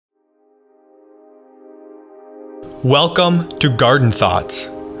Welcome to Garden Thoughts.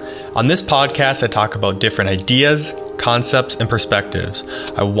 On this podcast, I talk about different ideas, concepts, and perspectives.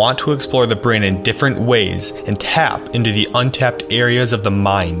 I want to explore the brain in different ways and tap into the untapped areas of the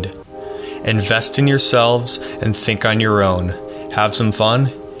mind. Invest in yourselves and think on your own. Have some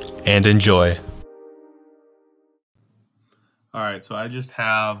fun and enjoy. All right, so I just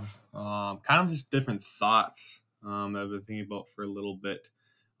have kind of just different thoughts I've been thinking about for a little bit.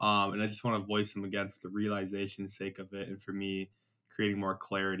 And I just want to voice them again for the realization sake of it and for me creating more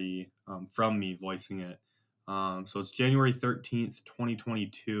clarity from me voicing it. So it's January 13th,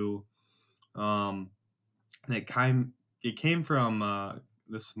 2022. And it came from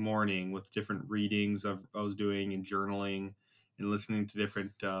this morning with different readings I was doing and journaling and listening to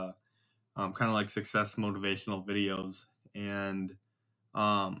different kind of like success motivational videos. And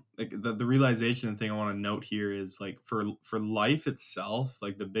like the realization thing I want to note here is like for life itself,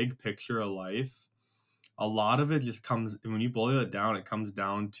 like the big picture of life, a lot of it just comes, when you boil it down, it comes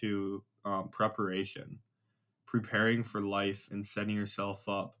down to preparing for life and setting yourself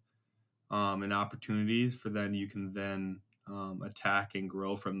up and opportunities for then you can then attack and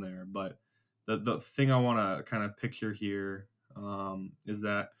grow from there. But the thing I want to kind of picture here is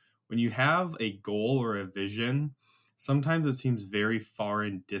that when you have a goal or a vision, sometimes it seems very far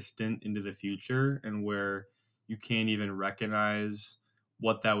and distant into the future and where you can't even recognize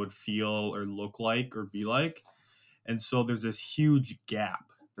what that would feel or look like or be like. And so there's this huge gap.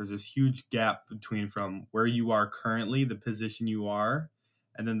 There's this huge gap between from where you are currently, the position you are,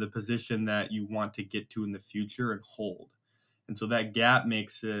 and then the position that you want to get to in the future and hold. And so that gap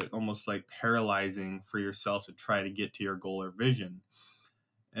makes it almost like paralyzing for yourself to try to get to your goal or vision.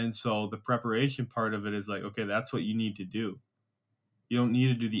 And so the preparation part of it is like, okay, that's what you need to do. You don't need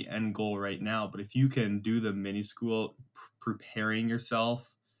to do the end goal right now, but if you can do the mini school, preparing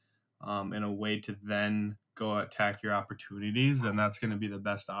yourself in a way to then go attack your opportunities, then that's going to be the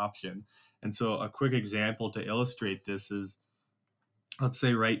best option. And so a quick example to illustrate this is, let's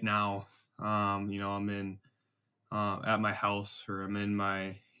say right now, I'm in at my house or I'm in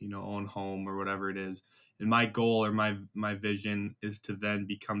my own home or whatever it is, and my goal or my vision is to then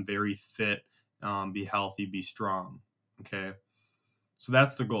become very fit, be healthy, be strong. Okay, so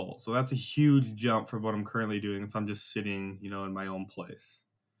that's the goal. So that's a huge jump from what I'm currently doing if I'm just sitting in my own place.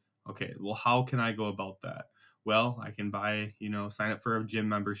 Okay, well, how can I go about that? Well, I can buy, sign up for a gym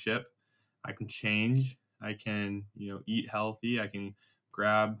membership. I can change. I can, eat healthy. I can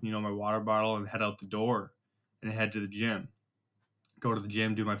grab, my water bottle and head out the door and head to the gym. Go to the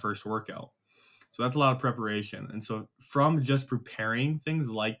gym, do my first workout. So that's a lot of preparation. And so from just preparing things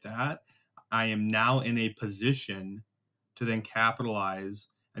like that, I am now in a position to then capitalize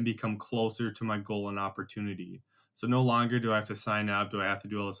and become closer to my goal and opportunity. So no longer do I have to sign up, do I have to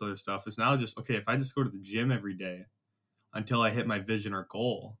do all this other stuff. It's now just, okay, if I just go to the gym every day until I hit my vision or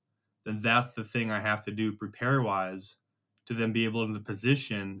goal, then that's the thing I have to do prepare-wise to then be able in the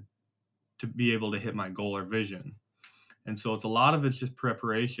position to be able to hit my goal or vision. And so it's a lot of it's just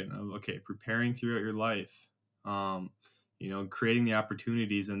preparation of, okay, preparing throughout your life, creating the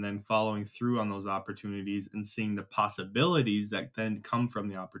opportunities and then following through on those opportunities and seeing the possibilities that then come from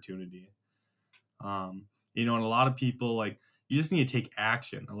the opportunity. And a lot of people, like, you just need to take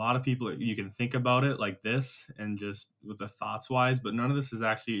action. A lot of people, you can think about it like this and just with the thoughts wise, but none of this is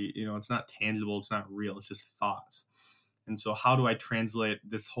actually, it's not tangible. It's not real. It's just thoughts. And so how do I translate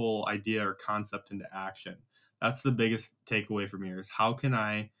this whole idea or concept into action? That's the biggest takeaway from here is how can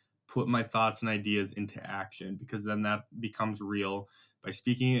I put my thoughts and ideas into action? Because then that becomes real by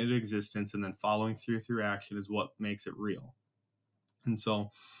speaking it into existence, and then following through action is what makes it real. And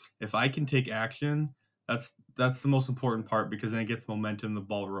so if I can take action, that's the most important part, because then it gets momentum, the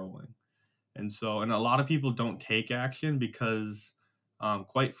ball rolling. And a lot of people don't take action because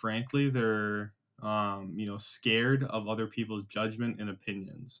quite frankly, they're scared of other people's judgment and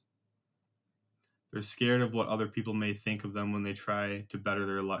opinions. They're scared of what other people may think of them when they try to better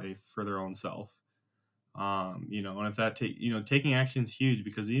their life for their own self. And if that taking action is huge,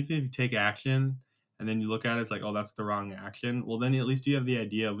 because even if you take action and then you look at it, it's like, oh, that's the wrong action. Well, then at least you have the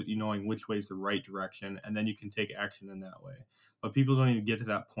idea of knowing which way is the right direction, and then you can take action in that way. But people don't even get to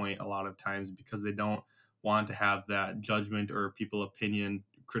that point a lot of times because they don't want to have that judgment or people opinion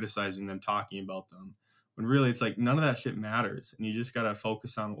criticizing them, talking about them. When really it's like none of that shit matters, and you just got to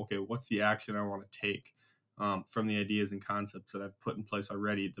focus on, okay, what's the action I want to take from the ideas and concepts that I've put in place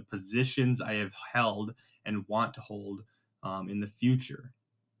already, the positions I have held and want to hold in the future.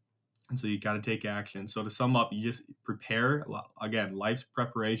 And so you got to take action. So to sum up, you just prepare. Again, life's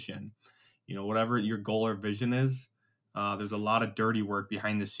preparation. Whatever your goal or vision is, There's a lot of dirty work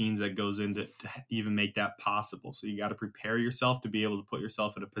behind the scenes that goes into to even make that possible. So you got to prepare yourself to be able to put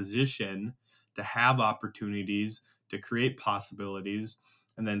yourself in a position to have opportunities, to create possibilities,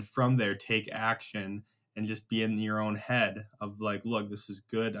 and then from there take action and just be in your own head of like, look, this is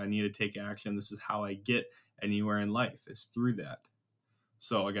good. I need to take action. This is how I get anywhere in life, is through that.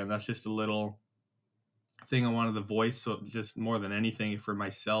 So again, that's just a little thing I wanted to voice. So just more than anything for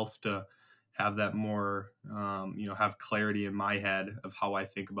myself to have that more, have clarity in my head of how I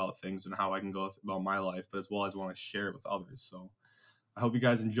think about things and how I can go about my life, but as well as want to share it with others. So I hope you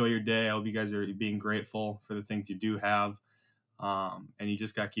guys enjoy your day. I hope you guys are being grateful for the things you do have. And you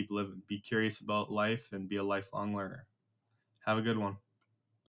just got to keep living. Be curious about life and be a lifelong learner. Have a good one.